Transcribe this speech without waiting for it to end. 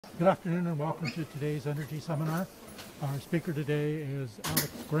Good afternoon and welcome to today's energy seminar. Our speaker today is Alex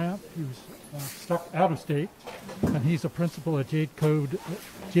Grant, who's stuck out of state, and he's a principal at Jade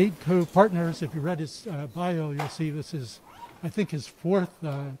Co Partners. If you read his bio, you'll see this is, I think, his fourth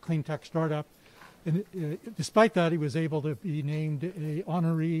clean tech startup. And despite that, he was able to be named a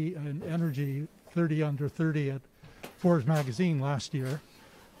honoree in energy 30 under 30 at Forbes magazine last year,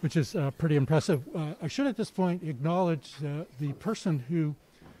 which is pretty impressive. I should at this point acknowledge the person who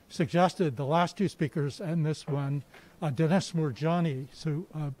suggested the last two speakers and this one, Dinesh Moorjani. So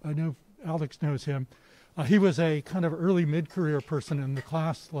I know Alex knows him. He was a kind of early mid-career person in the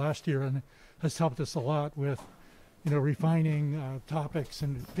class last year and has helped us a lot with, refining topics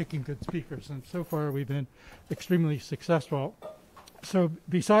and picking good speakers. And so far we've been extremely successful. So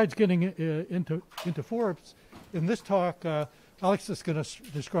besides getting into Forbes, in this talk, Alex is going to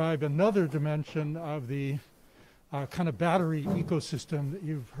describe another dimension of the kind of battery ecosystem that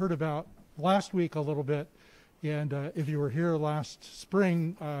you've heard about last week a little bit. And if you were here last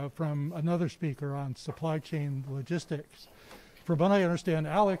spring from another speaker on supply chain logistics. From what I understand,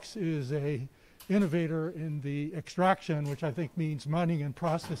 Alex is a innovator in the extraction, which I think means mining and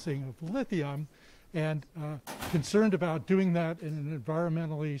processing of lithium, and concerned about doing that in an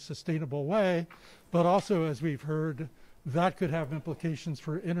environmentally sustainable way, but also, as we've heard, that could have implications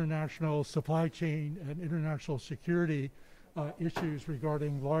for international supply chain and international security issues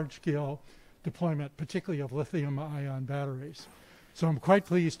regarding large-scale deployment, particularly of lithium-ion batteries. So I'm quite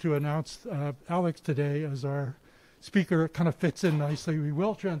pleased to announce Alex today as our speaker. It kind of fits in nicely. We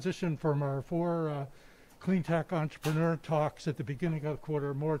will transition from our four clean tech entrepreneur talks at the beginning of the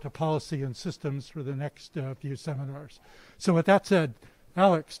quarter more to policy and systems for the next few seminars. So with that said,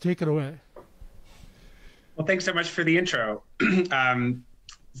 Alex, take it away. Well, thanks so much for the intro.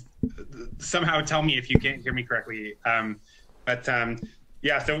 Somehow tell me if you can't hear me correctly.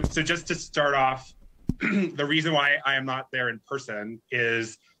 Yeah, so just to start off, the reason why I am not there in person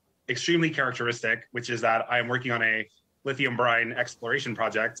is extremely characteristic, which is that I am working on a lithium brine exploration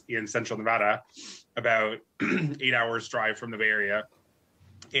project in central Nevada, about 8 hours drive from the Bay Area.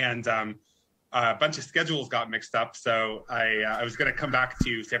 And a bunch of schedules got mixed up. So I was going to come back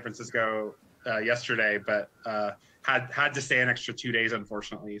to San Francisco yesterday, but had to stay an extra 2 days,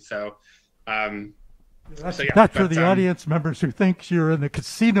 unfortunately. So, that's for the audience members who think you're in the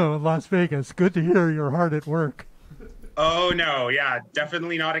casino in Las Vegas. Good to hear you're hard at work. Oh no, yeah,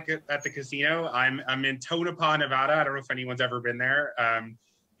 definitely not at the casino. I'm in Tonopah, Nevada. I don't know if anyone's ever been there.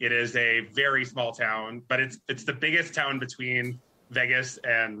 It is a very small town, but it's the biggest town between Vegas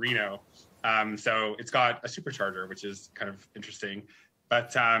and Reno. So it's got a supercharger, which is kind of interesting.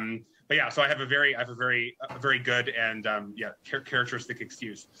 But yeah, so I have a very good and characteristic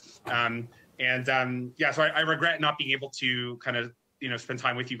excuse. Yeah, so I regret not being able to kind of spend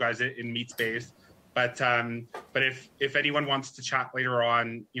time with you guys in Meet Space. But if anyone wants to chat later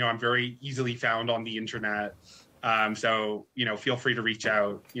on, I'm very easily found on the internet. So feel free to reach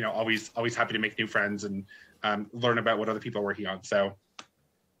out. Always happy to make new friends and learn about what other people are working on. So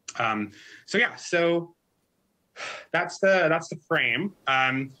yeah, so that's the frame.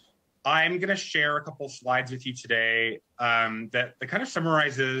 I'm going to share a couple slides with you today that kind of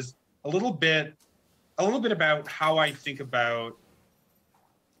summarizes a little bit about how I think about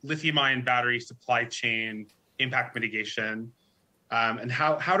lithium-ion battery supply chain impact mitigation, and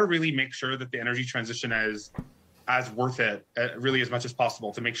how to really make sure that the energy transition is as worth it, really as much as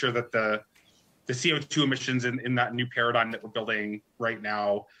possible, to make sure that the CO2 emissions in that new paradigm that we're building right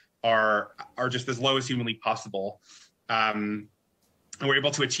now are just as low as humanly possible. And we're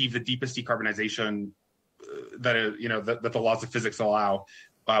able to achieve the deepest decarbonization that the laws of physics allow,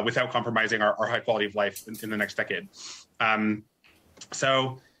 without compromising our high quality of life in the next decade.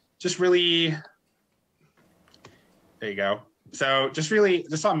 So just really, there you go. So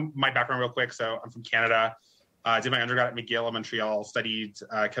just on my background real quick. So I'm from Canada. I did my undergrad at McGill in Montreal, studied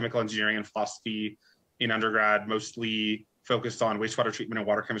chemical engineering and philosophy in undergrad, mostly focused on wastewater treatment and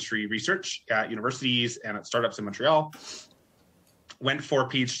water chemistry research at universities and at startups in Montreal. Went for a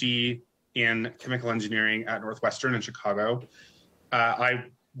PhD in chemical engineering at Northwestern in Chicago. I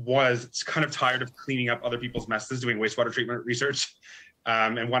was kind of tired of cleaning up other people's messes doing wastewater treatment research,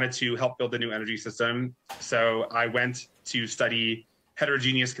 and wanted to help build a new energy system. So I went to study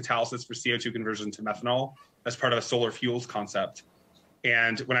heterogeneous catalysis for CO2 conversion to methanol as part of a solar fuels concept.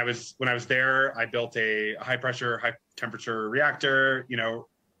 And when I was there, I built a high pressure, high temperature reactor,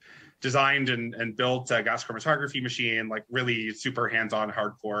 designed and built a gas chromatography machine, like really super hands-on,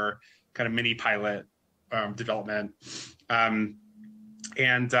 hardcore kind of mini pilot development, and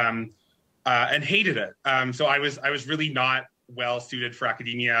hated it. So I was really not well suited for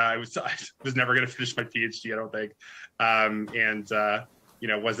academia. I was never going to finish my PhD, I don't think, and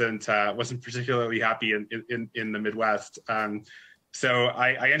wasn't particularly happy in the Midwest. So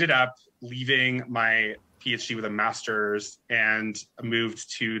I ended up leaving my PhD with a master's and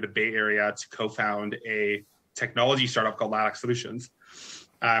moved to the Bay Area to co-found a technology startup called Lilac Solutions.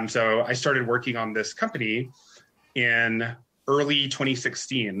 So I started working on this company in early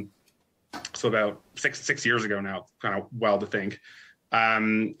 2016. So about six years ago now, kind of wild to think.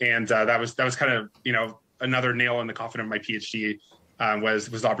 That was kind of, another nail in the coffin of my PhD, was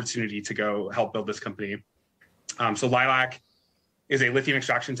the opportunity to go help build this company. So Lilac is a lithium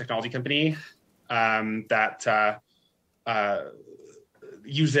extraction technology company that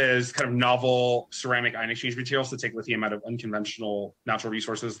uses kind of novel ceramic ion exchange materials to take lithium out of unconventional natural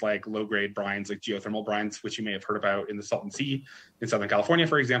resources like low-grade brines, like geothermal brines, which you may have heard about in the Salton Sea in Southern California,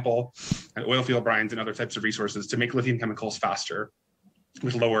 for example, and oil field brines and other types of resources to make lithium chemicals faster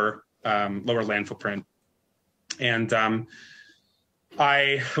with lower land footprint. And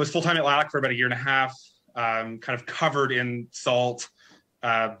I was full-time at Lilac for about a year and a half, kind of covered in salt,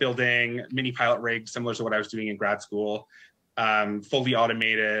 building mini pilot rigs similar to what I was doing in grad school. Fully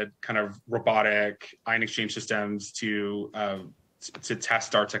automated, kind of robotic ion exchange systems to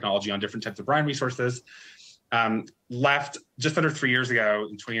test our technology on different types of brine resources. Left just under 3 years ago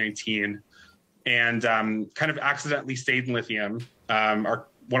in 2019, and kind of accidentally stayed in lithium.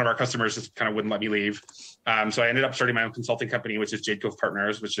 One of our customers just kind of wouldn't let me leave. So I ended up starting my own consulting company, which is Jade Cove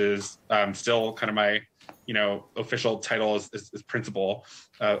Partners, which is still kind of my official title is principal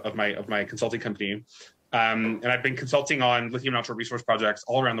of my consulting company. And I've been consulting on lithium natural resource projects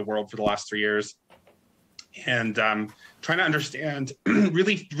all around the world for the last 3 years, and trying to understand,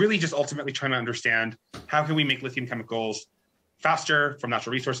 really just ultimately trying to understand how can we make lithium chemicals faster from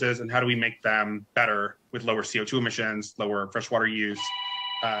natural resources, and how do we make them better with lower CO2 emissions, lower freshwater use,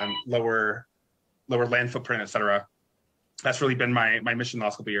 lower land footprint, et cetera. That's really been my mission the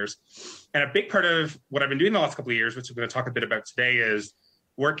last couple of years. And a big part of what I've been doing the last couple of years, which I'm going to talk a bit about today, is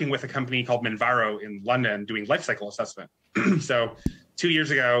working with a company called Minviro in London doing life cycle assessment. So 2 years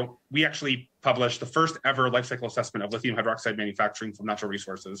ago, we actually published the first ever life cycle assessment of lithium hydroxide manufacturing from natural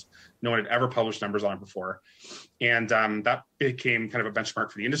resources. No one had ever published numbers on it before. And that became kind of a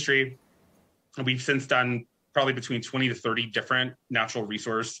benchmark for the industry. And we've since done probably between 20 to 30 different natural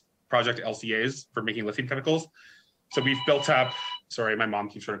resource project LCAs for making lithium chemicals. So we've built up, sorry, my mom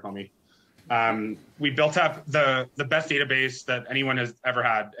keeps trying to call me. We built up the best database that anyone has ever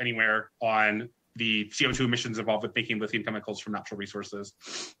had anywhere on the CO2 emissions involved with making lithium chemicals from natural resources.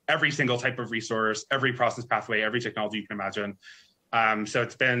 Every single type of resource, every process pathway, every technology you can imagine. So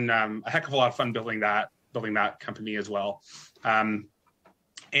it's been a heck of a lot of fun building that company as well.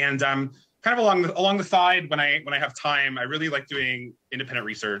 Kind of along the side, when I have time, I really like doing independent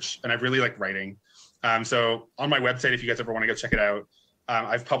research, and I really like writing. So on my website, if you guys ever want to go check it out,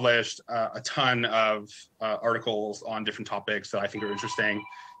 I've published a ton of articles on different topics that I think are interesting.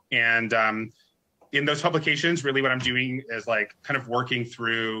 And in those publications, really what I'm doing is like kind of working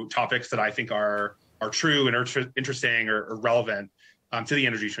through topics that I think are true and are interesting or relevant to the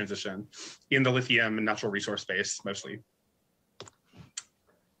energy transition in the lithium and natural resource space, mostly.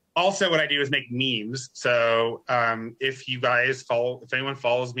 Also, what I do is make memes. So if anyone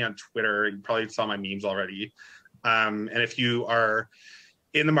follows me on Twitter, you probably saw my memes already. And if you are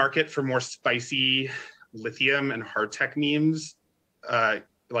in the market for more spicy lithium and hard tech memes,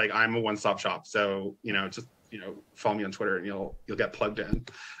 like I'm a one-stop shop. So, just, follow me on Twitter and you'll get plugged in.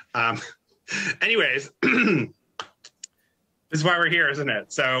 Anyways, this is why we're here, isn't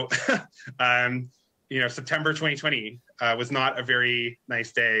it? So, September 2020 was not a very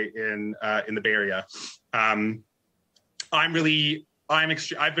nice day in the Bay Area. I've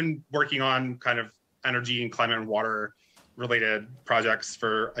been working on kind of energy and climate and water related projects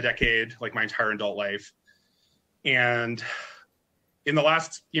for a decade, like my entire adult life. And in the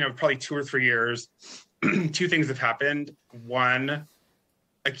last, probably 2 or 3 years, two things have happened. One,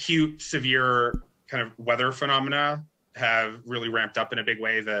 acute, severe kind of weather phenomena have really ramped up in a big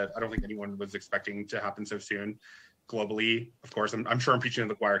way that I don't think anyone was expecting to happen so soon globally. Of course, I'm sure I'm preaching to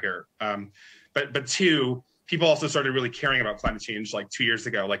the choir here. But two, people also started really caring about climate change like 2 years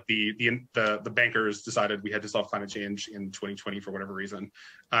ago. Like the bankers decided we had to solve climate change in 2020 for whatever reason.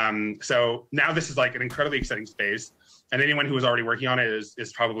 So now this is like an incredibly exciting space, and anyone who was already working on it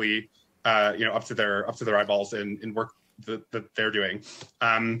is probably up to their eyeballs in work that they're doing.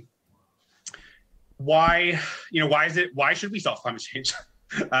 Why should we solve climate change?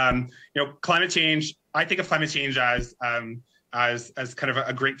 Climate change, I think of climate change as kind of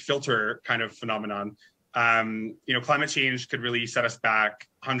a great filter kind of phenomenon. Climate change could really set us back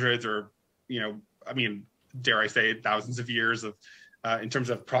hundreds or, dare I say, thousands of years of in terms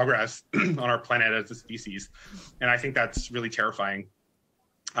of progress on our planet as a species. And I think that's really terrifying.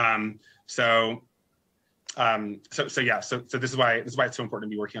 So this is why it's so important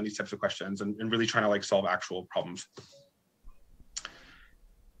to be working on these types of questions and really trying to like solve actual problems.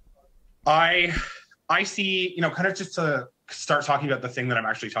 I see, kind of just to start talking about the thing that I'm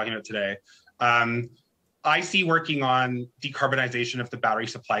actually talking about today. I see working on decarbonization of the battery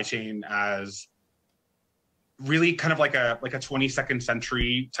supply chain as really kind of like a 22nd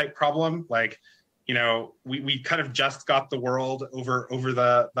century type problem. Like, we kind of just got the world over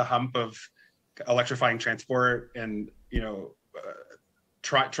the hump of electrifying transport and,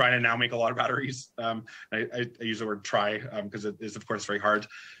 trying to now make a lot of batteries. I use the word try because it is, of course, very hard.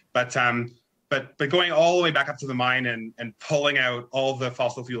 But going all the way back up to the mine and pulling out all the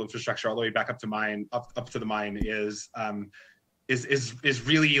fossil fuel infrastructure all the way back up to the mine is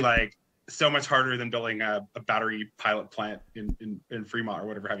really like so much harder than building a battery pilot plant in Fremont or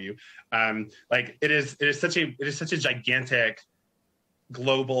whatever have you. It is such a gigantic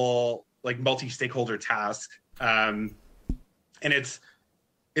global like multi-stakeholder task, and it's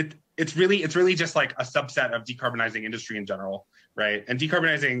really just like a subset of decarbonizing industry in general, right? And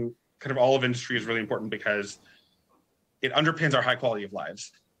decarbonizing kind of all of industry is really important because it underpins our high quality of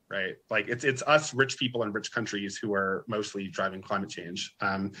lives, right? Like it's us rich people in rich countries who are mostly driving climate change.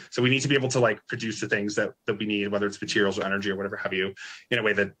 So we need to be able to like produce the things that we need, whether it's materials or energy or whatever have you, in a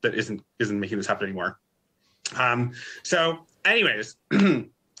way that isn't making this happen anymore. So anyways,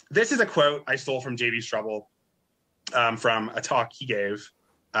 this is a quote I stole from J.B. Strubble from a talk he gave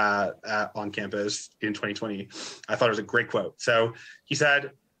on campus in 2020. I thought it was a great quote. So he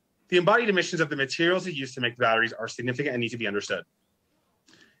said, "The embodied emissions of the materials used to make the batteries are significant and need to be understood.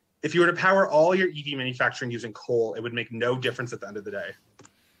 If you were to power all your EV manufacturing using coal, it would make no difference at the end of the day.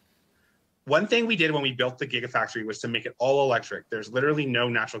 One thing we did when we built the Gigafactory was to make it all electric. There's literally no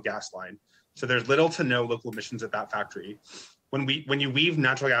natural gas line. So there's little to no local emissions at that factory. When you weave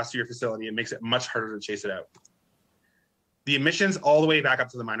natural gas to your facility, it makes it much harder to chase it out. The emissions all the way back up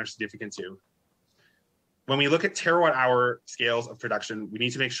to the mine are significant too. When we look at terawatt-hour scales of production, we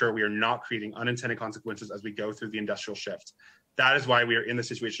need to make sure we are not creating unintended consequences as we go through the industrial shift. That is why we are in this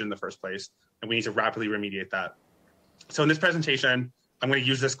situation in the first place, and we need to rapidly remediate that." So in this presentation, I'm going to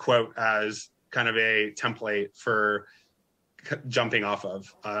use this quote as kind of a template for jumping off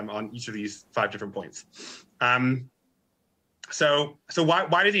of on each of these 5 different points. So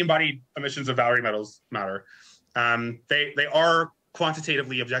why do the embodied emissions of battery metals matter? They are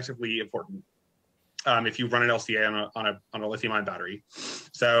quantitatively, objectively important if you run an LCA on a lithium-ion battery.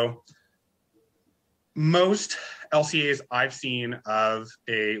 So most LCAs I've seen of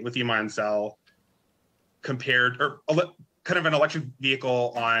a lithium-ion cell compared, or kind of an electric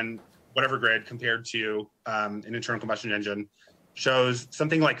vehicle on whatever grid compared to an internal combustion engine, shows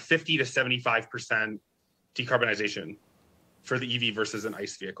something like 50 to 75% decarbonization for the EV versus an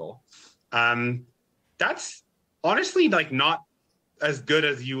ICE vehicle. That's honestly like not as good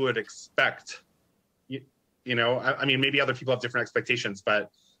as you would expect. I mean, maybe other people have different expectations,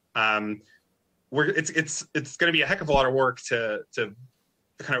 but it's going to be a heck of a lot of work to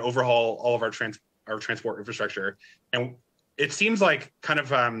kind of overhaul all of our transport infrastructure, and it seems like kind of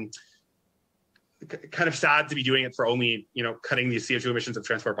sad to be doing it for only cutting the CO2 emissions of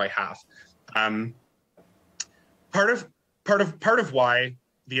transport by half. Part of why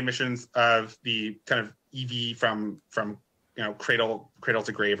the emissions of the kind of EV from cradle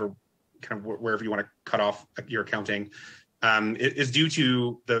to grave, or kind of wherever you want to cut off your accounting, is due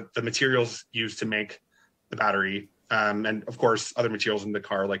to the materials used to make the battery, and of course other materials in the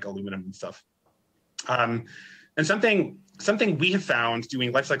car like aluminum and stuff. And something we have found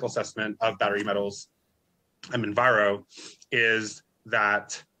doing life cycle assessment of battery metals in Enviro is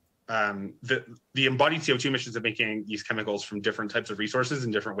that the embodied CO2 emissions of making these chemicals from different types of resources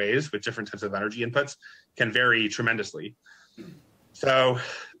in different ways with different types of energy inputs can vary tremendously. So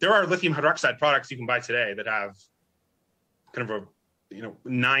there are lithium hydroxide products you can buy today that have kind of a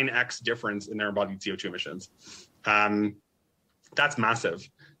 9x difference in their embodied CO2 emissions. That's massive.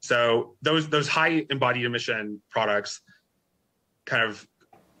 So those high embodied emission products kind of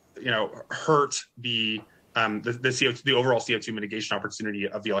hurt the CO2, the overall CO2 mitigation opportunity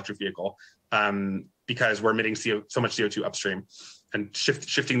of the electric vehicle, because we're emitting so much CO2 upstream and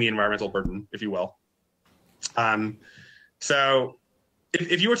shifting the environmental burden, if you will. So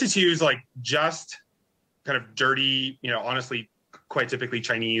if you were to choose like just kind of dirty, honestly, quite typically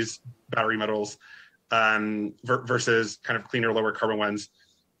Chinese battery metals versus kind of cleaner, lower carbon ones,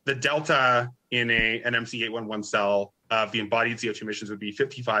 the delta in an MC811 cell of the embodied CO2 emissions would be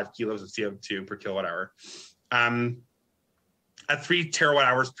 55 kilos of CO2 per kilowatt hour. At 3 terawatt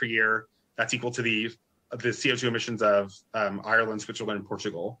hours per year, that's equal to the CO2 emissions of Ireland, Switzerland, and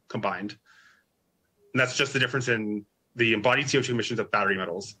Portugal combined. And that's just the difference in the embodied CO2 emissions of battery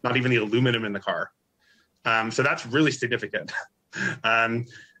metals, not even the aluminum in the car. So that's really significant.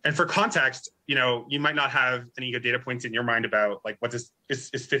 And for context, you might not have any good data points in your mind about like what is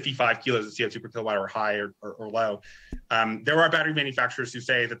 55 kilos of CO2 per kilowatt hour high or low. There are battery manufacturers who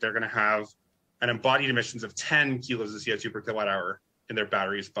say that they're going to have an embodied emissions of 10 kilos of CO2 per kilowatt hour in their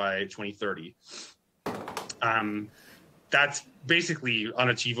batteries by 2030. That's basically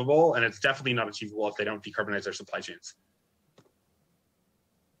unachievable, and it's definitely not achievable if they don't decarbonize their supply chains.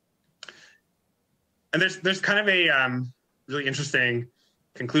 And there's kind of a really interesting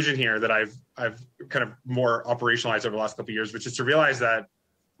conclusion here that I've kind of more operationalized over the last couple of years, which is to realize that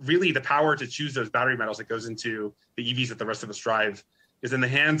really the power to choose those battery metals that goes into the EVs that the rest of us drive is in the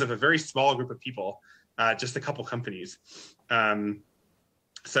hands of a very small group of people, just a couple companies. Helping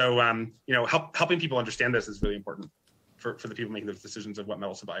people understand this is really important for the people making those decisions of what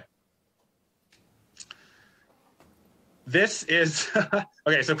metals to buy. This is,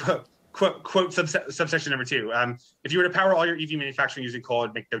 okay, so quote subsection number 2. If you were to power all your EV manufacturing using coal,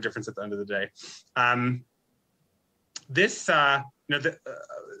 it'd make no difference at the end of the day. I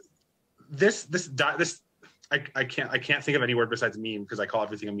can't think of any word besides meme because I call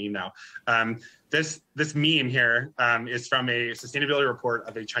everything a meme now. This meme here is from a sustainability report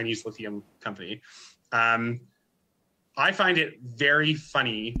of a Chinese lithium company. I find it very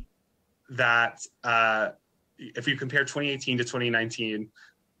funny that if you compare 2018 to 2019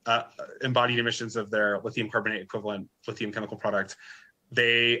 embodied emissions of their lithium carbonate equivalent lithium chemical product,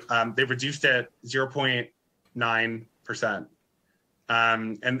 they reduced it 0.9%.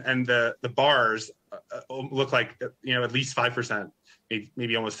 And the bars look like at least 5%,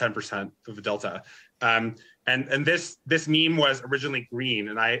 maybe almost 10% of the delta. And this meme was originally green,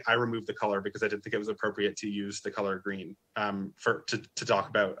 and I removed the color because I didn't think it was appropriate to use the color green to talk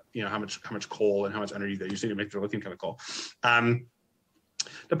about how much coal and how much energy they're using to make their lithium chemical.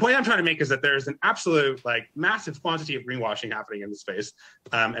 The point I'm trying to make is that there's an absolute massive quantity of greenwashing happening in the space,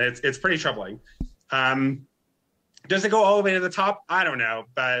 and it's pretty troubling. Does it go all the way to the top? I don't know,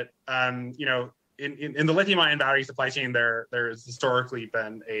 but in the lithium-ion battery supply chain, there's historically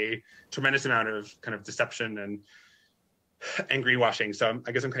been a tremendous amount of kind of deception and greenwashing. So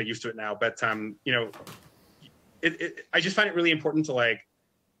I guess I'm kind of used to it now. But I just find it really important to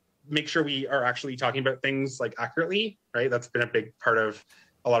make sure we are actually talking about things accurately, right? That's been a big part of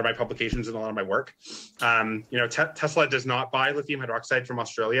a lot of my publications and a lot of my work. Tesla does not buy lithium hydroxide from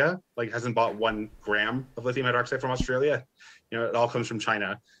Australia, hasn't bought 1 gram of lithium hydroxide from Australia. It all comes from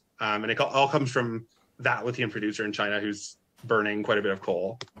China. And it all comes from that lithium producer in China who's burning quite a bit of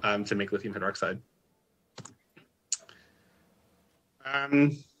coal to make lithium hydroxide.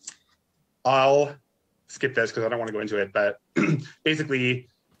 I'll skip this because I don't want to go into it, but basically,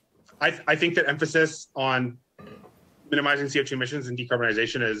 I think that emphasis on minimizing CO2 emissions and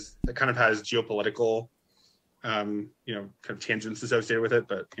decarbonization kind of has geopolitical, kind of tangents associated with it.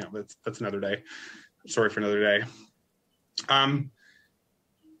 But that's another day. Story for another day.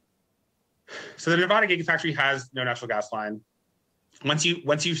 So the Nevada Gigafactory has no natural gas line. Once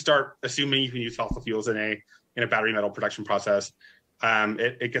you start assuming you can use fossil fuels in a battery metal production process,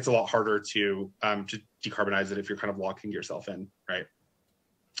 it gets a lot harder to decarbonize it if you're kind of locking yourself in, right?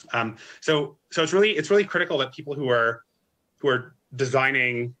 So it's really critical that people who are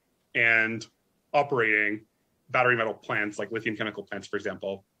designing and operating battery metal plants, like lithium chemical plants, for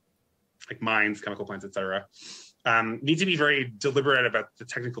example, like mines, chemical plants, et cetera, need to be very deliberate about the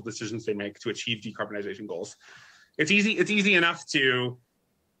technical decisions they make to achieve decarbonization goals. It's easy enough to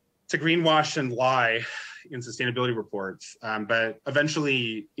greenwash and lie in sustainability reports, but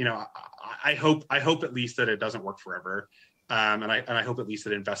eventually, I hope at least that it doesn't work forever. And I hope at least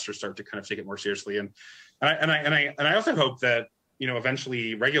that investors start to kind of take it more seriously, and I also hope that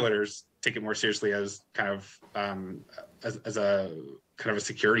eventually regulators take it more seriously as kind of as a kind of a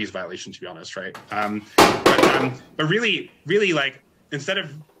securities violation, to be honest, right? But really instead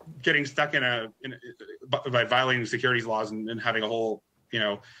of getting stuck by violating securities laws and having a whole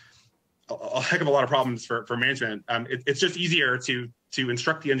a heck of a lot of problems for management, it's just easier to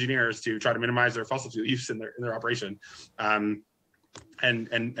instruct the engineers to try to minimize their fossil fuel use in their operation, and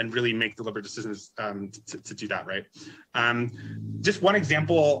really make deliberate decisions to do that, right? Just one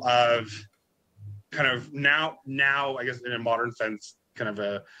example of kind of now I guess in a modern sense, kind of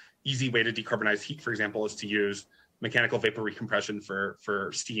a easy way to decarbonize heat, for example, is to use mechanical vapor recompression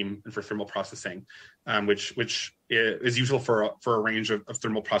for steam and for thermal processing, which is useful for a range of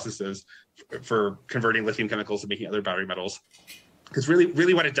thermal processes for converting lithium chemicals and making other battery metals. Because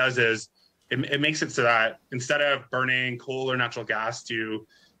really what it does is it makes it so that instead of burning coal or natural gas to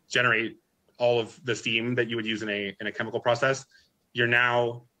generate all of the steam that you would use in a chemical process, you're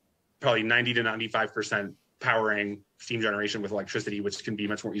now probably 90 to 95% powering steam generation with electricity, which can be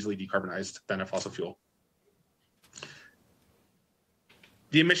much more easily decarbonized than a fossil fuel.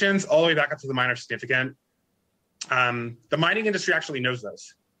 The emissions all the way back up to the mine are significant. The mining industry actually knows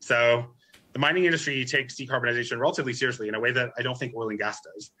this. So the mining industry takes decarbonization relatively seriously in a way that I don't think oil and gas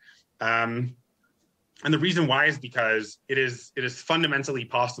does. And the reason why is because it is fundamentally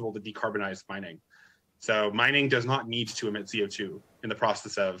possible to decarbonize mining. So mining does not need to emit CO2 in the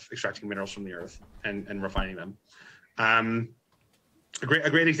process of extracting minerals from the earth and refining them. A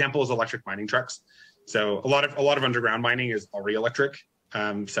great example is electric mining trucks. So a lot of underground mining is already electric.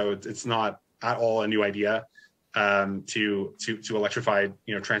 So it's not at all a new idea to electrify,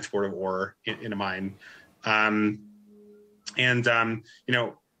 transport of ore in a mine. Kind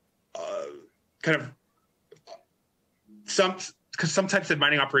of some types of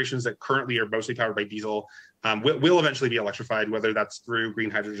mining operations that currently are mostly powered by diesel will eventually be electrified, whether that's through green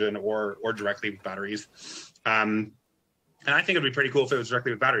hydrogen or directly with batteries. And I think it'd be pretty cool if it was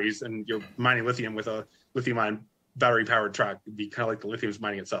directly with batteries and you're mining lithium with a lithium-ion battery-powered truck. It'd be kind of like the lithium's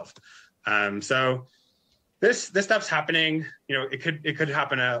mining itself. So this stuff's happening. It could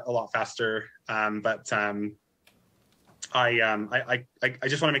happen a lot faster. But I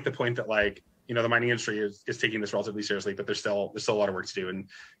just want to make the point that the mining industry is taking this relatively seriously, but there's still a lot of work to do, and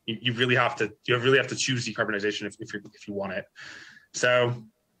you really have to choose decarbonization if you want it. So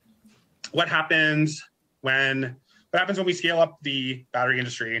what happens when we scale up the battery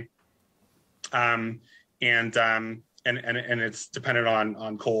industry, and it's dependent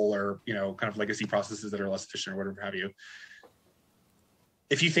on coal or kind of legacy processes that are less efficient or whatever have you.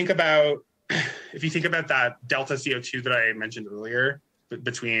 If you think about that delta CO2 that I mentioned earlier,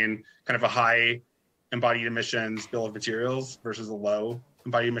 between kind of a high embodied emissions bill of materials versus a low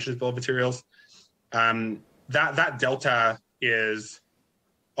embodied emissions bill of materials, that delta is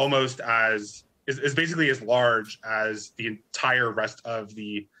basically as large as the entire rest of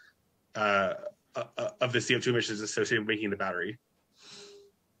the CO2 emissions associated with making the battery.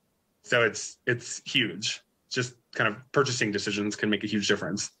 So it's huge. Just kind of purchasing decisions can make a huge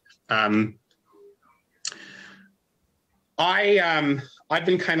difference. I've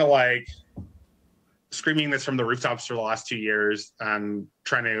been kind of screaming this from the rooftops for the last 2 years, trying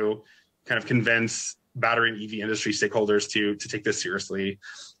to kind of convince battery and EV industry stakeholders to take this seriously.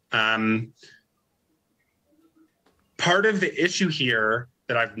 Part of the issue here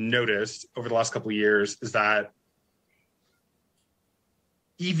that I've noticed over the last couple of years is that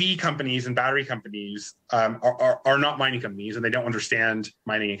EV companies and battery companies are not mining companies, and they don't understand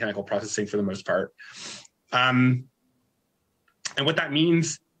mining and chemical processing for the most part. And what that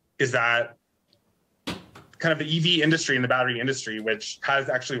means is that kind of the EV industry and the battery industry, which has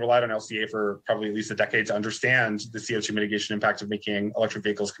actually relied on LCA for probably at least a decade to understand the CO2 mitigation impact of making electric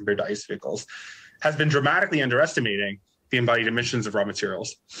vehicles compared to ICE vehicles, has been dramatically underestimating the embodied emissions of raw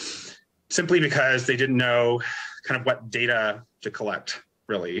materials, simply because they didn't know kind of what data to collect,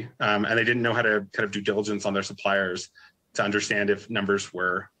 really. And they didn't know how to kind of do diligence on their suppliers to understand if numbers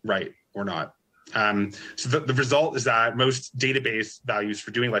were right or not. So the result is that most database values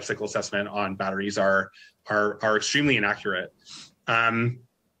for doing life cycle assessment on batteries are extremely inaccurate.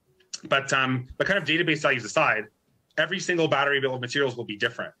 But kind of database values aside, every single battery bill of materials will be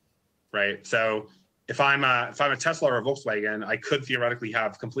different, right? So if I'm a Tesla or a Volkswagen, I could theoretically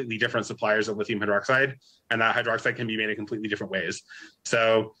have completely different suppliers of lithium hydroxide, and that hydroxide can be made in completely different ways.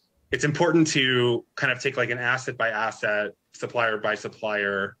 So it's important to kind of take an asset by asset, supplier by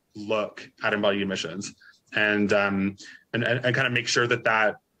supplier look at embodied emissions, and kind of make sure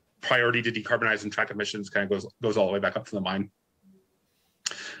that priority to decarbonize and track emissions kind of goes all the way back up to the mine.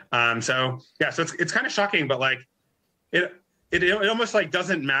 So it's kind of shocking, but it almost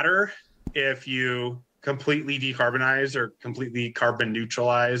doesn't matter if you completely decarbonize or completely carbon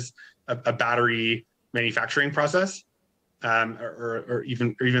neutralize a battery manufacturing process, or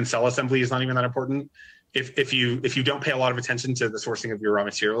even cell assembly is not even that important. If you don't pay a lot of attention to the sourcing of your raw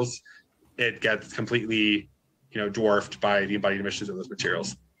materials, it gets completely dwarfed by the embodied emissions of those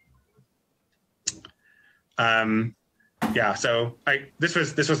materials. So this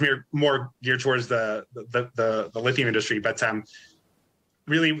was more geared towards the lithium industry, but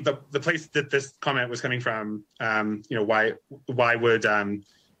really the place that this comment was coming from, why would an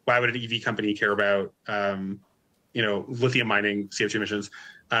EV company care about lithium mining CO2 emissions.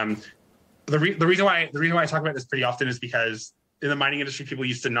 The reason why I talk about this pretty often is because in the mining industry, people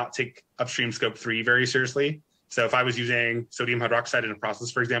used to not take upstream scope 3 very seriously. So if I was using sodium hydroxide in a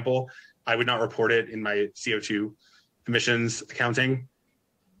process, for example, I would not report it in my CO2 emissions accounting.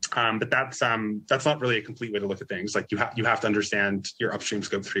 But that's not really a complete way to look at things. Like you have to understand your upstream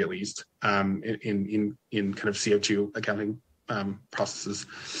scope 3 at least in kind of CO2 accounting processes.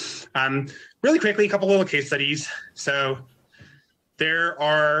 Really quickly, a couple little case studies. So there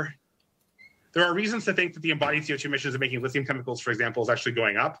are reasons to think that the embodied CO2 emissions of making lithium chemicals, for example, is actually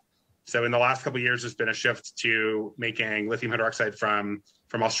going up. So in the last couple of years, there's been a shift to making lithium hydroxide from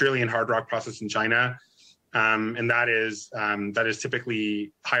Australian hard rock processed in China. And that is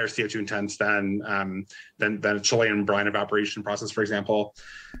typically higher CO2 intense than a Chilean brine evaporation process, for example.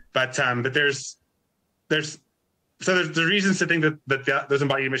 But there's reasons to think that those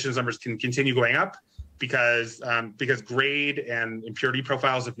embodied emissions numbers can continue going up because grade and impurity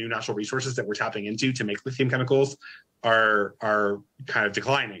profiles of new natural resources that we're tapping into to make lithium chemicals are kind of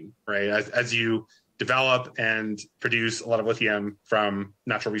declining, right? As you develop and produce a lot of lithium from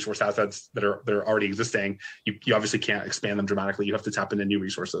natural resource assets that are already existing, you obviously can't expand them dramatically. You have to tap into new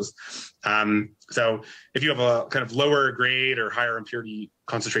resources. So if you have a kind of lower grade or higher impurity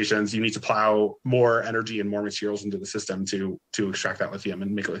concentrations, you need to plow more energy and more materials into the system to extract that lithium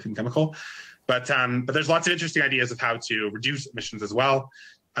and make a lithium chemical. But there's lots of interesting ideas of how to reduce emissions as well.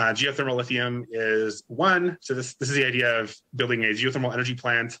 Geothermal lithium is one. So this is the idea of building a geothermal energy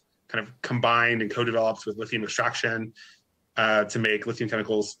plant kind of combined and co-developed with lithium extraction to make lithium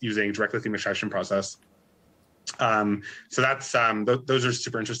chemicals using direct lithium extraction process. So that's those are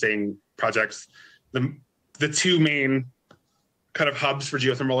super interesting projects. The two main kind of hubs for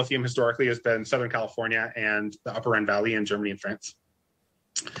geothermal lithium historically has been Southern California and the Upper Rhine Valley in Germany and France.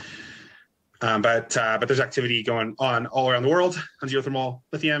 But there's activity going on all around the world on geothermal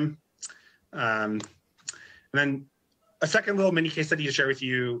lithium. And then a second little mini case study to share with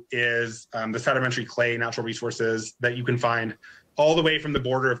you is the sedimentary clay natural resources that you can find all the way from the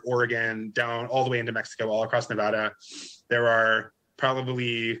border of Oregon down all the way into Mexico, all across Nevada. There are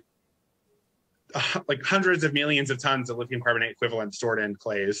probably like hundreds of millions of tons of lithium carbonate equivalent stored in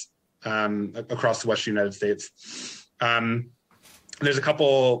clays across the Western United States. There's a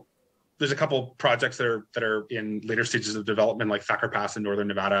couple projects that are in later stages of development, like Thacker Pass in northern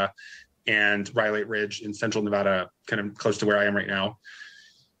Nevada and Rhyolite Ridge in central Nevada, kind of close to where I am right now.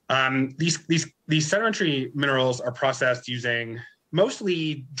 These sedimentary minerals are processed using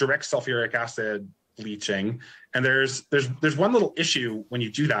mostly direct sulfuric acid leaching. And there's one little issue when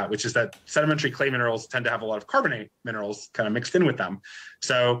you do that, which is that sedimentary clay minerals tend to have a lot of carbonate minerals kind of mixed in with them.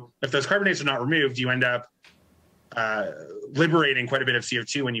 So if those carbonates are not removed, you end up liberating quite a bit of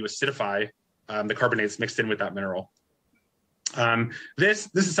CO2 when you acidify the carbonates mixed in with that mineral. This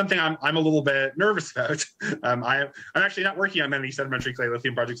is something I'm a little bit nervous about. I'm actually not working on many sedimentary clay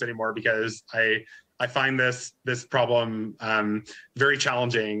lithium projects anymore because I find this problem very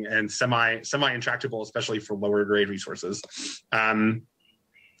challenging and semi intractable, especially for lower grade resources.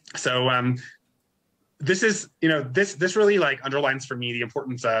 This is this really like underlines for me the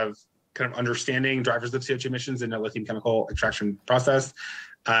importance of kind of understanding drivers of CO2 emissions in a lithium chemical extraction process,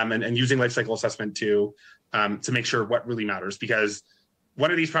 and using life cycle assessment to make sure what really matters. Because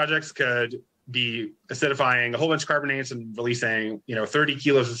one of these projects could be acidifying a whole bunch of carbonates and releasing 30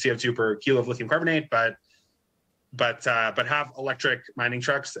 kilos of CO2 per kilo of lithium carbonate, but have electric mining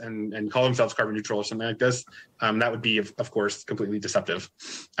trucks and call themselves carbon neutral or something like this. That would be, of course, completely deceptive.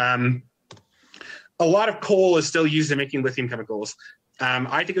 A lot of coal is still used in making lithium chemicals.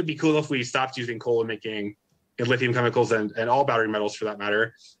 I think it would be cool if we stopped using coal in making lithium chemicals and all battery metals for that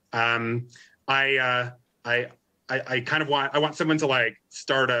matter. I kind of want someone to like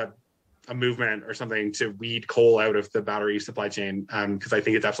start a movement or something to weed coal out of the battery supply chain, because I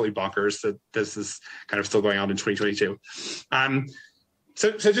think it's absolutely bonkers that this is kind of still going on in 2022.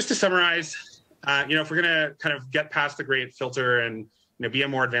 So just to summarize, if we're going to kind of get past the great filter and be a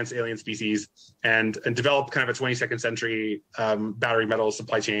more advanced alien species and develop kind of a 22nd century battery metal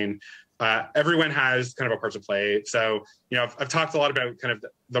supply chain, everyone has kind of a part to play. So, I've talked a lot about kind of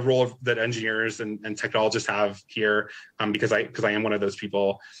the role that engineers and technologists have here, because I am one of those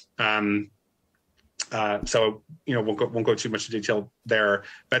people. So, won't go too much into detail there.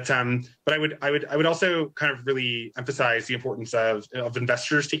 But I would also kind of really emphasize the importance of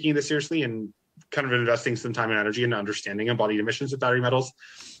investors taking this seriously and kind of investing some time and energy into understanding embodied emissions of battery metals.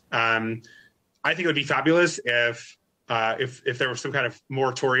 I think it would be fabulous if there was some kind of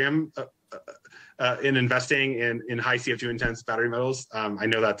moratorium in investing in high CO2 intense battery metals. I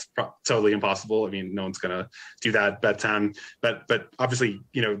know that's totally impossible. I mean, no one's going to do that. But obviously,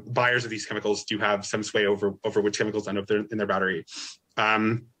 you know, buyers of these chemicals do have some sway over which chemicals end up in their battery.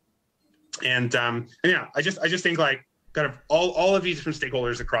 And yeah, I just think like kind of all of these different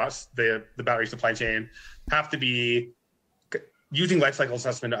stakeholders across the battery supply chain have to be using life cycle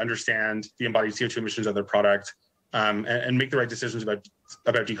assessment to understand the embodied CO2 emissions of their product, and make the right decisions about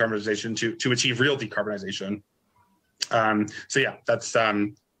decarbonization to achieve real decarbonization. So yeah, that's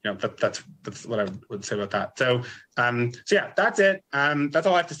that's what I would say about that. So yeah, that's it. That's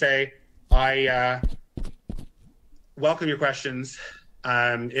all I have to say. I welcome your questions.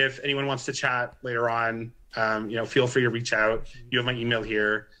 If anyone wants to chat later on, you know, feel free to reach out. You have my email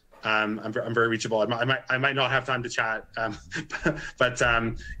here. I'm very reachable. I might not have time to chat, but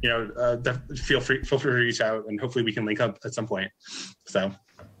you know, feel free to reach out, and hopefully we can link up at some point. So,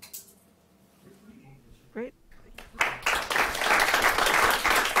 great.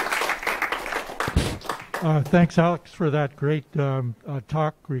 Thanks, Alex, for that great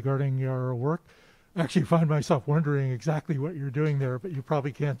talk regarding your work. I actually find myself wondering exactly what you're doing there, but you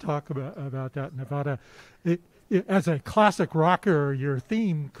probably can't talk about that in Nevada. As a classic rocker, your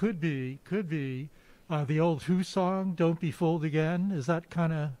theme could be the old Who song, "Don't Be Fooled Again." Is that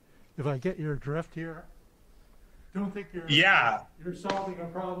kind of, if I get your drift here? Don't think you're solving a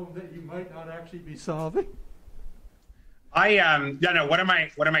problem that you might not actually be solving. Yeah, no, what am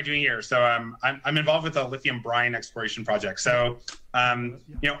I doing here? So I'm involved with a lithium brine exploration project. So you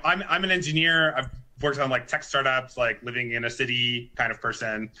know, I'm an engineer. I've worked on like tech startups, like living in a city kind of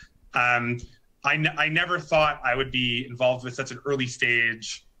person. I never thought I would be involved with such an early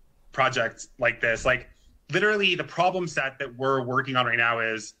stage project like this. Like literally the problem set that we're working on right now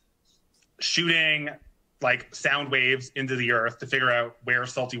is shooting like sound waves into the earth to figure out where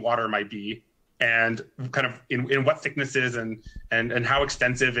salty water might be, and kind of in what thicknesses and how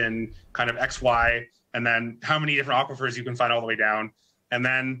extensive in kind of XY, and then how many different aquifers you can find all the way down. And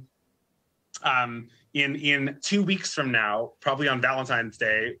then in 2 weeks from now, probably on Valentine's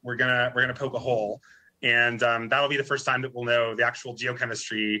Day, we're gonna poke a hole, and that'll be the first time that we'll know the actual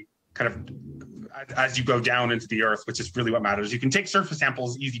geochemistry kind of as you go down into the earth, which is really what matters. You can take surface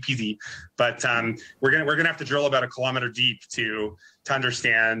samples, easy peasy, but we're gonna have to drill about 1 kilometer deep to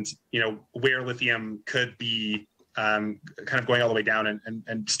understand, you know, where lithium could be, kind of going all the way down,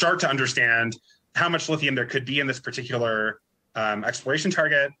 and start to understand how much lithium there could be in this particular exploration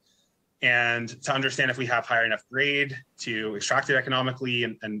target, and to understand if we have higher enough grade to extract it economically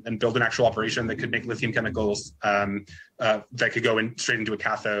and build an actual operation that could make lithium chemicals that could go straight into a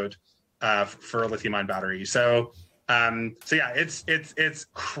cathode for a lithium-ion battery. So yeah, it's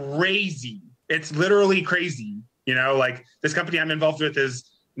crazy. It's literally crazy. You know, like this company I'm involved with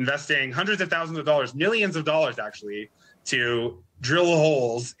is investing hundreds of thousands of dollars, millions of dollars actually, to drill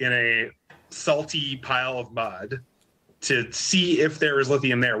holes in a salty pile of mud to see if there is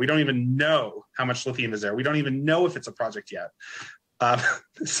lithium there. We don't even know how much lithium is there. We don't even know if it's a project yet.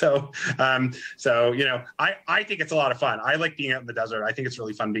 So you know, I think it's a lot of fun. I like being out in the desert. I think it's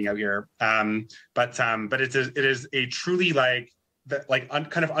really fun being out here. But it is a truly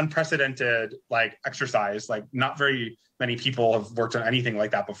kind of unprecedented like exercise. Like not very many people have worked on anything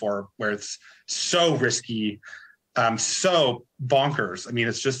like that before, where it's so risky, so bonkers. I mean,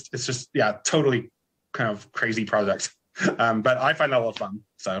 it's just yeah, totally kind of crazy project. But I find that a lot of fun.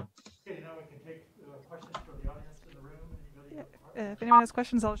 So. Okay, now we can take questions from the audience in the room. If anyone has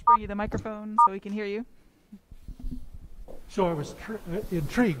questions, I'll just bring you the microphone so we can hear you. So I was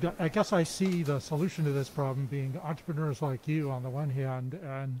intrigued. I guess I see the solution to this problem being entrepreneurs like you on the one hand,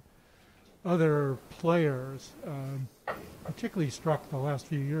 and other players, particularly struck the last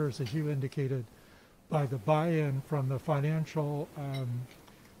few years, as you indicated, by the buy-in from the financial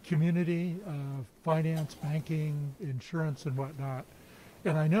community, finance, banking, insurance, and whatnot.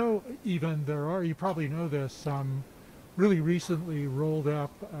 And I know even there are, you probably know this, some really recently rolled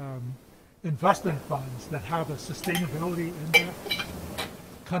up investment funds that have a sustainability index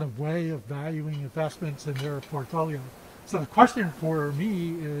kind of way of valuing investments in their portfolio. So the question for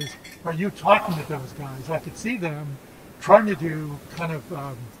me is, are you talking to those guys? I could see them trying to do kind of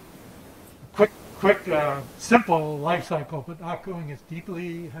quick, simple life cycle, but not going as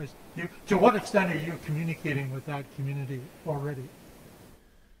deeply. To what extent are you communicating with that community already?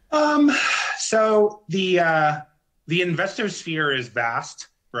 So the investor sphere is vast,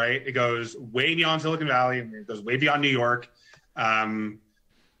 right? It goes way beyond Silicon Valley, and it goes way beyond New York.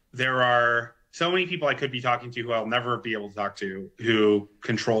 There are so many people I could be talking to who I'll never be able to talk to, who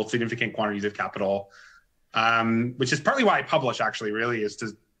control significant quantities of capital, which is partly why I publish, actually, really, is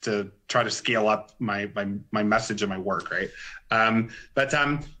to try to scale up my message and my work, right? But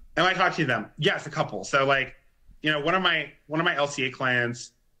am I talking to them? Yes, a couple. So like, one of my LCA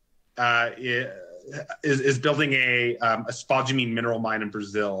clients is building a spodumene mineral mine in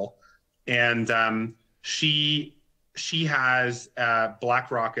Brazil, and she has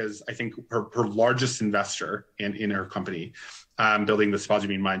BlackRock as, I think, her largest investor in her company, building the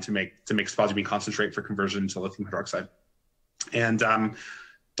spodumene mine to make spodumene concentrate for conversion to lithium hydroxide. And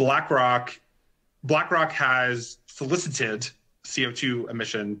BlackRock has solicited CO2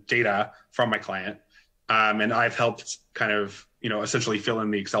 emission data from my client, and I've helped kind of essentially fill in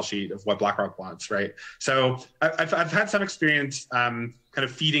the Excel sheet of what BlackRock wants, right? So I've had some experience kind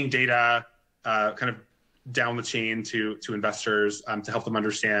of feeding data kind of down the chain to investors to help them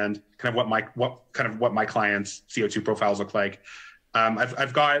understand kind of what my clients' CO2 profiles look like.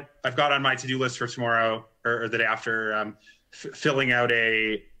 I've got on my to-do list for tomorrow or the day after filling out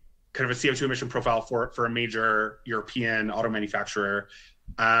a kind of a CO2 emission profile for a major European auto manufacturer.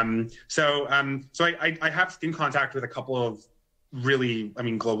 So I have in contact with a couple of really,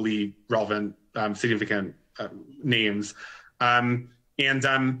 globally relevant, significant names. I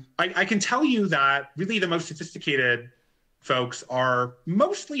can tell you that really the most sophisticated folks are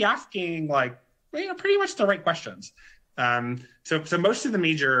mostly asking pretty much the right questions. So most of the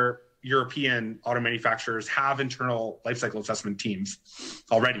major European auto manufacturers have internal lifecycle assessment teams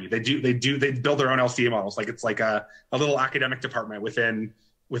already. They build their own LCA models. It's like a little academic department within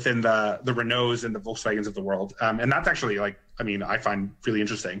the Renaults and the Volkswagens of the world. And that's actually I find really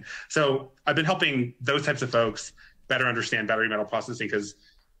interesting. So I've been helping those types of folks better understand battery metal processing, because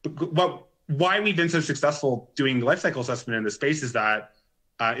why we've been so successful doing lifecycle assessment in this space is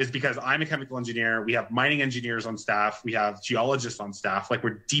because I'm a chemical engineer. We have mining engineers on staff. We have geologists on staff.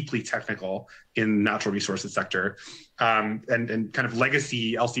 We're deeply technical in natural resources sector, and kind of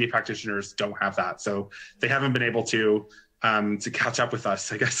legacy LCA practitioners don't have that. So they haven't been able to catch up with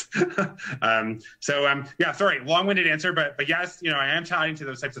us, I guess. Sorry, long-winded answer, but yes, I am chatting to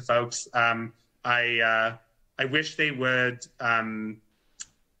those types of folks. I wish they would.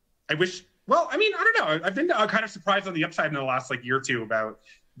 Well, I don't know. I've been kind of surprised on the upside in the last year or two about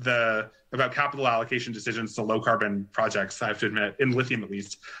capital allocation decisions to low carbon projects. I have to admit, in lithium at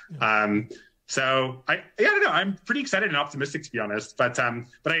least. So I don't know. I'm pretty excited and optimistic, to be honest. But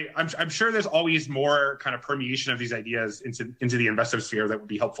I'm sure there's always more kind of permeation of these ideas into the investor sphere that would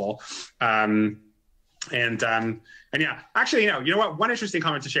be helpful. And yeah, actually, you know what? One interesting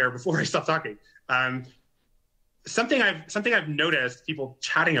comment to share before I stop talking. Something I've noticed people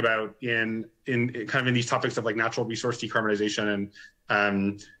chatting about in these topics of natural resource decarbonization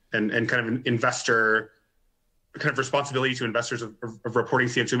and kind of investor kind of responsibility to investors of reporting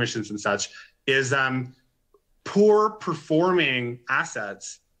CO2 emissions and such is poor performing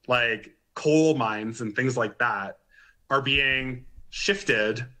assets like coal mines and things like that are being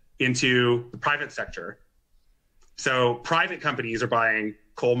shifted into the private sector. So private companies are buying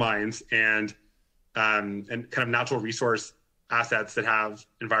coal mines and kind of natural resource assets that have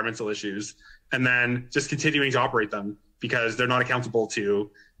environmental issues, and then just continuing to operate them because they're not accountable to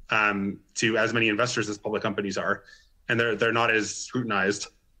as many investors as public companies are, and they're not as scrutinized.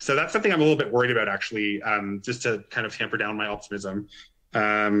 So that's something I'm a little bit worried about, actually, just to kind of tamper down my optimism.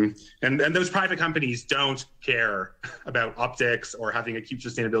 And those private companies don't care about optics or having a cute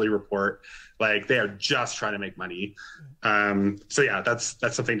sustainability report. They are just trying to make money. So yeah, that's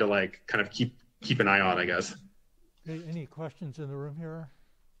something to kind of keep an eye on, I guess. Okay, any questions in the room here?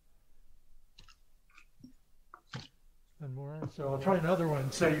 And more. So I'll try another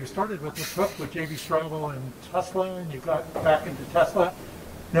one. So you started with the book with JB Straubel and Tesla, and you got back into Tesla.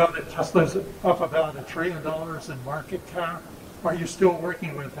 Now that Tesla's up about $1 trillion in market cap, are you still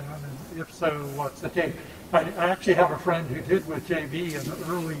working with them? And if so, what's the take? I actually have a friend who did with JB an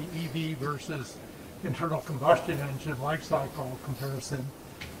early EV versus internal combustion engine life cycle comparison.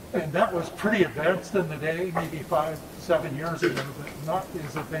 And that was pretty advanced in the day, maybe 5-7 years ago, but not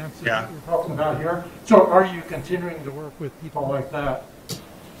as advanced as what you're talking about here. So are you continuing to work with people like that?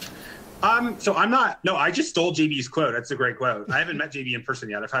 So I'm not, no, I just stole JB's quote. That's a great quote. I haven't met JB in person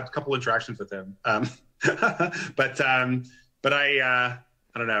yet. I've had a couple interactions with him. But I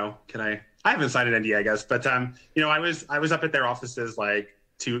don't know, I haven't signed an NDA, I guess. But, I was up at their offices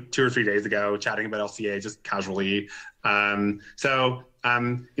two or 3 days ago chatting about LCA just casually. I'm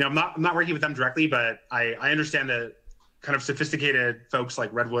not working with them directly, but I understand that kind of sophisticated folks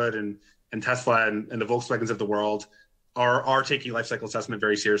like Redwood and Tesla and the Volkswagens of the world are taking life cycle assessment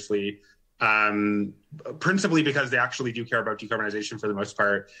very seriously, principally because they actually do care about decarbonization for the most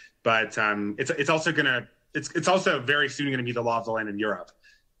part. But it's also very soon going to be the law of the land in Europe.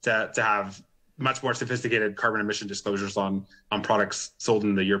 to have much more sophisticated carbon emission disclosures on products sold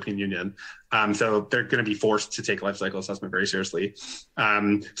in the European Union. So they're going to be forced to take life cycle assessment very seriously. So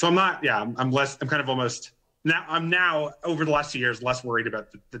I'm now over the last few years less worried about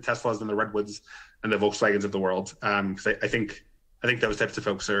the Teslas and the Redwoods and the Volkswagens of the world. Because I think those types of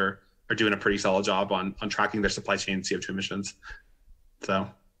folks are doing a pretty solid job on tracking their supply chain CO2 emissions. So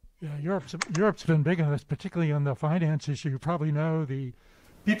yeah, Europe's been big on this, particularly on the finance issue. You probably know the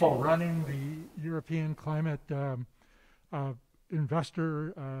people running the European climate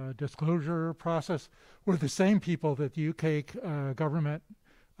investor disclosure process were the same people that the UK government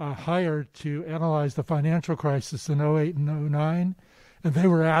hired to analyze the financial crisis in 08 and 09. And they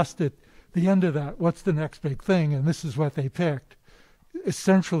were asked at the end of that, what's the next big thing? And this is what they picked.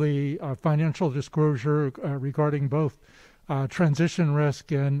 Essentially, financial disclosure regarding both transition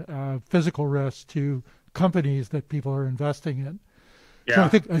risk and physical risk to companies that people are investing in. Yeah.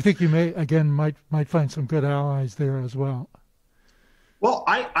 So I think you might find some good allies there as well. Well,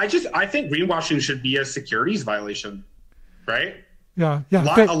 I think greenwashing should be a securities violation, right? Yeah.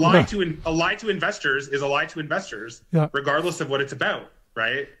 A lie to investors is a lie to investors, regardless of what it's about,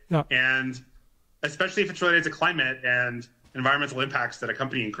 right? Yeah. And especially if it's related to climate and environmental impacts that a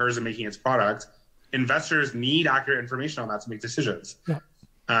company incurs in making its product, investors need accurate information on that to make decisions. Yeah.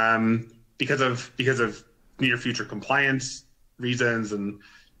 Because of near future compliance reasons and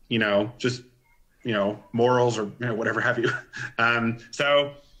morals or whatever have you. Oil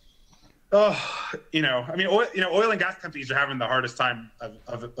and gas companies are having the hardest time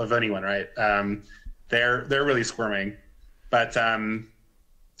of anyone, right? They're really squirming, but the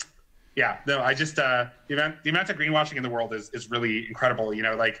amount of greenwashing in the world is really incredible.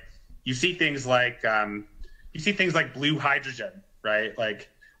 You see things like blue hydrogen, right? Like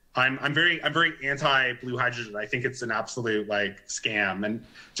I'm very anti blue hydrogen. I think it's an absolute scam. And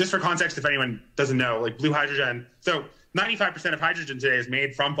just for context, if anyone doesn't know, blue hydrogen. So 95% of hydrogen today is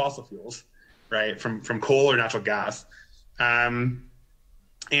made from fossil fuels, right? From coal or natural gas.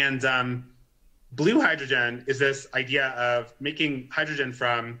 Blue hydrogen is this idea of making hydrogen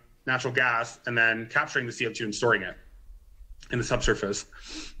from natural gas and then capturing the CO2 and storing it in the subsurface.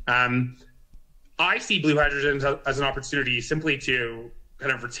 I see blue hydrogen as an opportunity simply to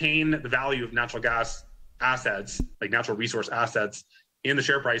kind of retain the value of natural gas assets, like natural resource assets, in the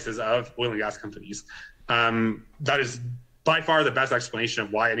share prices of oil and gas companies. That is by far the best explanation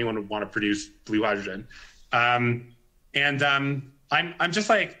of why anyone would want to produce blue hydrogen. I'm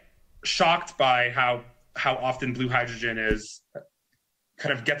just shocked by how often blue hydrogen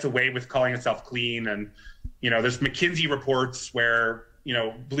kind of gets away with calling itself clean. And, there's McKinsey reports where,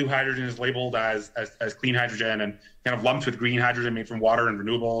 blue hydrogen is labeled as clean hydrogen and kind of lumped with green hydrogen made from water and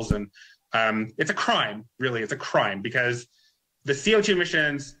renewables. And it's a crime, really. It's a crime because the CO2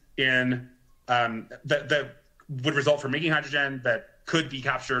 emissions that would result from making hydrogen that could be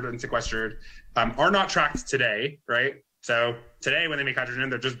captured and sequestered are not tracked today, right? So today, when they make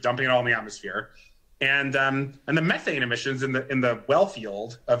hydrogen, they're just dumping it all in the atmosphere. And the methane emissions in the well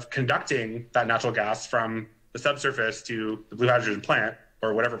field of conducting that natural gas from the subsurface to the blue hydrogen plant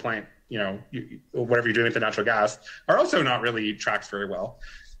or whatever plant, whatever you're doing with the natural gas, are also not really tracked very well.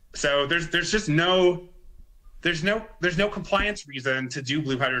 So there's just no compliance reason to do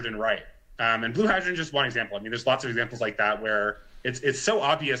blue hydrogen right. And blue hydrogen is just one example. I mean, there's lots of examples like that where it's so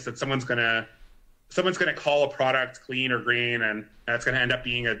obvious that someone's gonna call a product clean or green, and it's gonna end up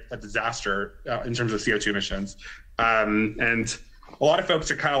being a disaster in terms of CO2 emissions. And a lot of folks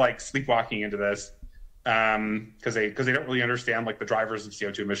are kind of sleepwalking into this because they don't really understand the drivers of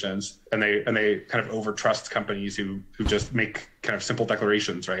CO2 emissions, and they kind of overtrust companies who just make kind of simple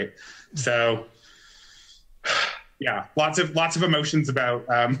declarations, right? So yeah, lots of emotions about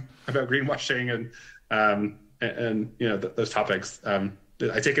greenwashing and those topics. I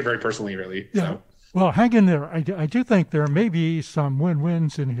take it very personally, really. Yeah. So. Well, hang in there. I do think there may be some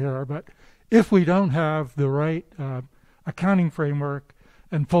win-wins in here, but if we don't have the right accounting framework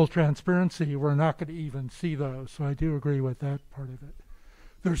and full transparency, we're not going to even see those. So I do agree with that part of it.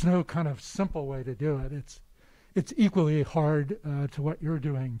 There's no kind of simple way to do it. It's equally hard to what you're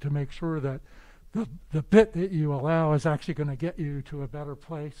doing to make sure that the bit that you allow is actually going to get you to a better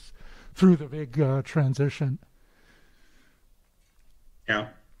place through the big transition. Yeah.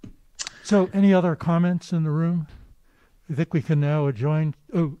 So any other comments in the room? I think we can now adjourn.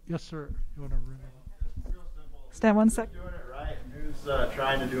 Oh, yes, sir. You want to Real simple. Stand one sec. Who's doing it right and who's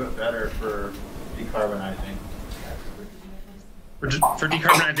trying to do it better for decarbonizing? For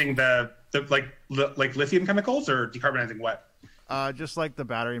decarbonizing the lithium chemicals, or decarbonizing what? Just like the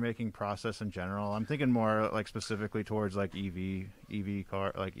battery making process in general. I'm thinking more like specifically towards like EV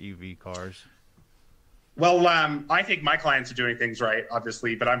cars. Well, I think my clients are doing things right,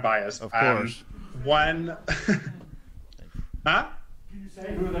 obviously, but I'm biased. Of course. One, huh? Can you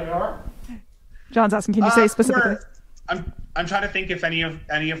say who they are? John's asking, can you say specifically? I'm trying to think if any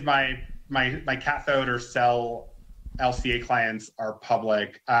of my cathode or cell LCA clients are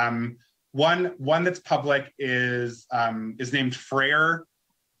public. One that's public is named Freyr.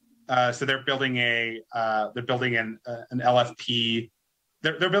 So they're building an LFP.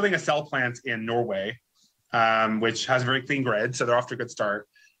 They're building a cell plant in Norway, which has a very clean grid, so they're off to a good start.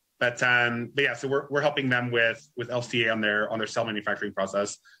 But yeah, so we're helping them with LCA on their cell manufacturing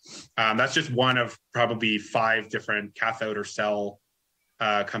process. That's just one of probably 5 different cathode or cell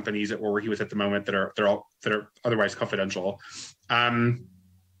companies that we're working with at the moment that are otherwise confidential.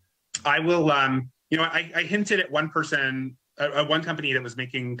 I will, I hinted at one person, one company that was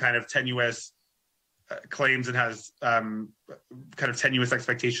making kind of tenuous claims and has kind of tenuous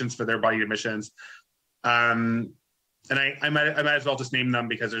expectations for their embodied emissions. And I might as well just name them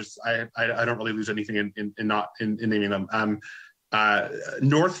because I don't really lose anything in naming them.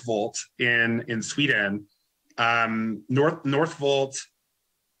 Northvolt in Sweden. Northvolt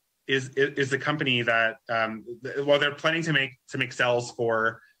is the company that they're planning to make cells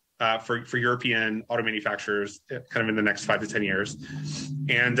for European auto manufacturers kind of in the next 5 to 10 years.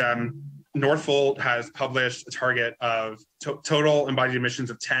 And Northvolt has published a target of total embodied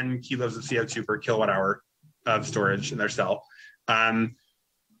emissions of 10 kilos of CO2 per kilowatt hour of storage in their cell. I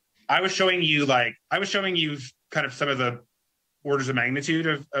was showing you kind of some of the orders of magnitude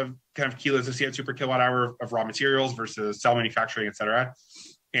of kind of kilos of CO2 per kilowatt hour of raw materials versus cell manufacturing, et cetera.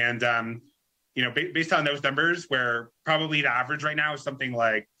 And based on those numbers, where probably the average right now is something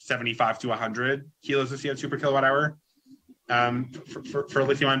like 75 to 100 kilos of CO2 per kilowatt hour for a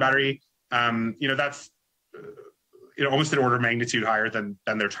lithium-ion battery, that's almost an order of magnitude higher than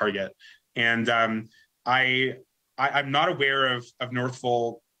their target. And I'm not aware of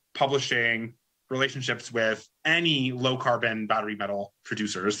Northvolt publishing relationships with any low carbon battery metal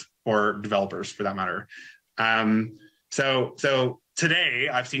producers or developers for that matter. So today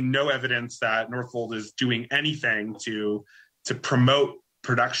I've seen no evidence that Northvolt is doing anything to promote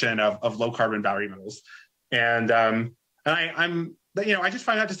production of low carbon battery metals. And I just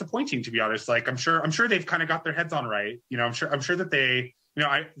find that disappointing, to be honest. Like I'm sure they've kind of got their heads on right. I'm sure that they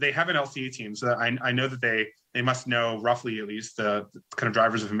have an LCA team, so that I know that they must know roughly at least the kind of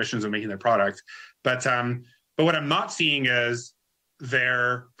drivers of emissions of making their product. But what I'm not seeing is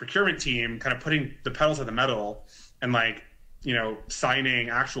their procurement team kind of putting the pedals to the metal and signing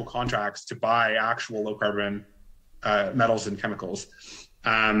actual contracts to buy actual low carbon metals and chemicals.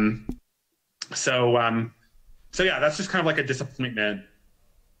 So yeah, that's just kind of like a disappointment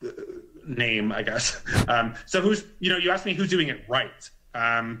name, I guess. So you asked me who's doing it right.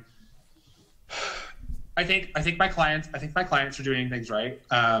 I think my clients are doing things right.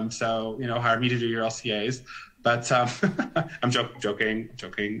 So hire me to do your LCAs, but I'm joking.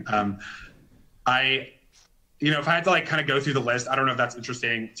 If I had to kind of go through the list, I don't know if that's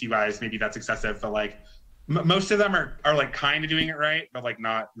interesting to you guys. Maybe that's excessive, but most of them are kind of doing it right, but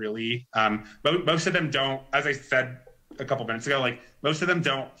not really. But most of them don't, as I said a couple minutes ago, most of them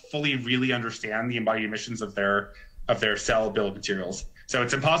don't fully really understand the embodied emissions of their cell bill of materials. So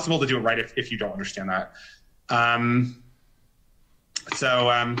it's impossible to do it right if you don't understand that.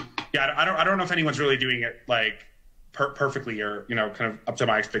 Yeah, I don't know if anyone's really doing it perfectly or kind of up to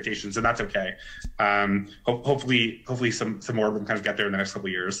my expectations, and that's okay. Hopefully some more of them kind of get there in the next couple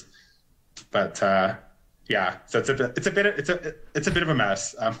of years. But yeah, so it's a bit of a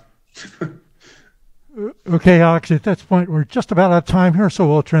mess. Okay, Alex, at this point, we're just about out of time here, so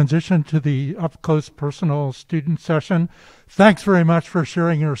we'll transition to the up-close personal student session. Thanks very much for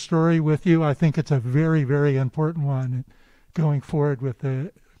sharing your story with you. I think it's a very, very important one going forward with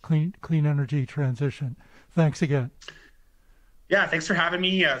the clean energy transition. Thanks again. Yeah, thanks for having me.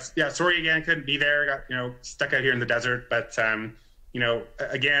 Yeah, sorry again, couldn't be there. Got stuck out here in the desert, but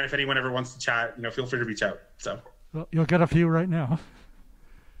again, if anyone ever wants to chat, feel free to reach out. So well, you'll get a few right now.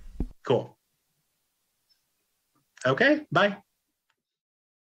 Cool. Okay, bye.